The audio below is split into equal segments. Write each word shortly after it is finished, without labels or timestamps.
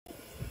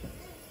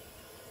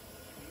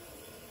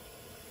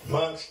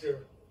Monster,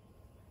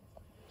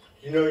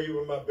 you know you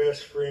were my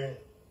best friend,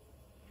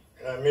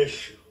 and I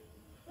miss you.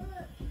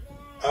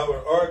 I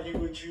would argue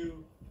with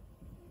you,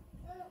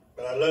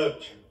 but I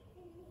loved you.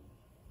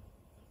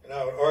 And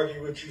I would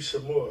argue with you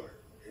some more,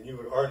 and you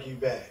would argue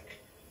back.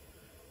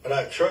 But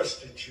I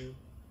trusted you,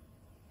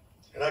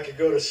 and I could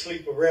go to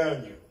sleep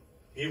around you,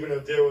 even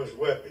if there was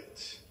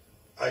weapons.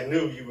 I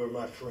knew you were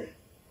my friend.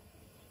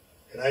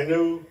 And I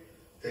knew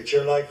that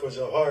your life was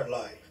a hard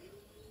life.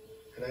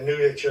 And I knew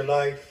that your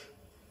life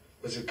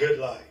was a good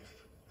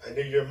life. I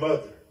knew your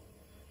mother.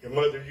 Your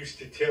mother used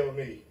to tell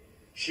me,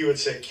 she would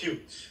say,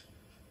 "Cutes,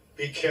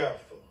 be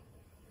careful."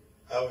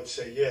 I would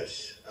say,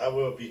 "Yes, I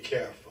will be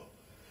careful."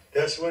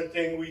 That's one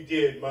thing we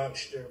did,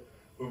 Monster.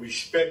 We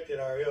respected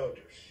our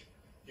elders.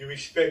 You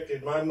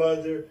respected my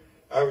mother.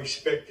 I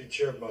respected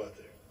your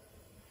mother.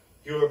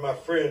 You were my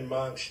friend,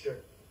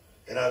 Monster,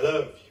 and I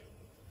loved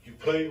you. You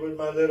played with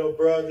my little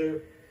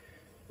brother.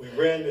 We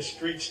ran the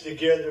streets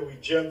together. We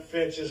jumped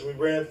fences. We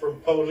ran from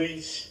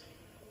police.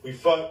 We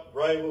fought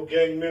rival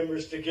gang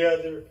members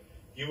together.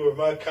 You were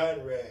my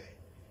Conrad,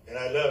 and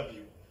I love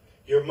you.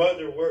 Your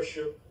mother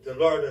worshiped the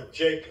Lord of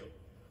Jacob,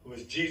 who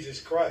is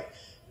Jesus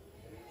Christ.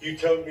 You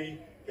told me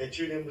that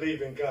you didn't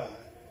believe in God,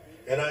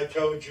 and I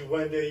told you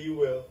one day you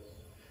will,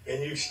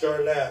 and you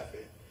start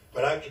laughing.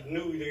 But I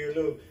knew your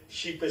little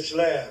sheepish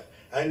laugh.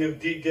 I knew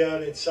deep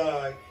down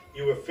inside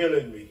you were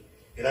feeling me,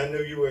 and I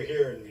knew you were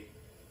hearing me.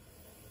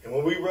 And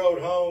when we rode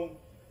home,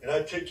 and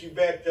I took you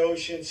back to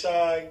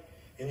Oceanside,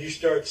 and you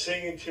start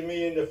singing to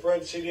me in the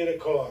front seat of the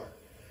car,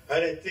 I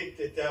didn't think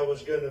that that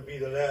was going to be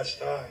the last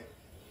time.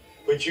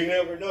 But you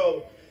never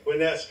know when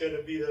that's going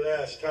to be the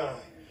last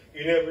time.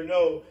 You never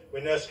know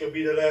when that's going to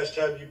be the last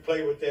time you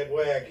play with that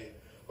wagon,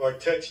 or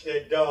touch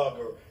that dog,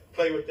 or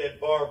play with that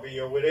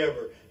Barbie, or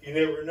whatever. You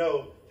never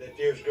know that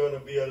there's going to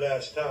be a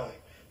last time.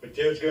 But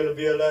there's going to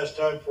be a last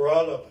time for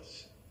all of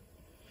us.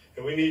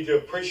 And we need to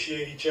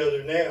appreciate each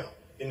other now,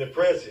 in the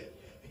present,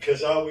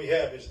 because all we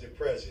have is the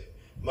present.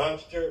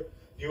 Monster,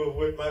 you were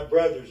with my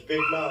brothers, Big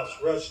Mouse,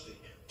 Rusty,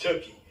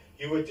 Tookie.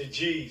 You with the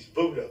G's,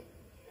 Buddha.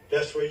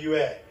 That's where you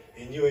at.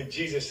 And you in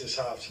Jesus'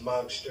 house,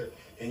 Monster.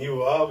 And you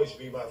will always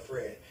be my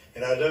friend.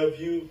 And I love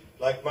you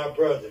like my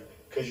brother,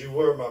 because you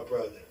were my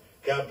brother.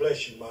 God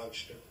bless you,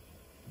 Monster.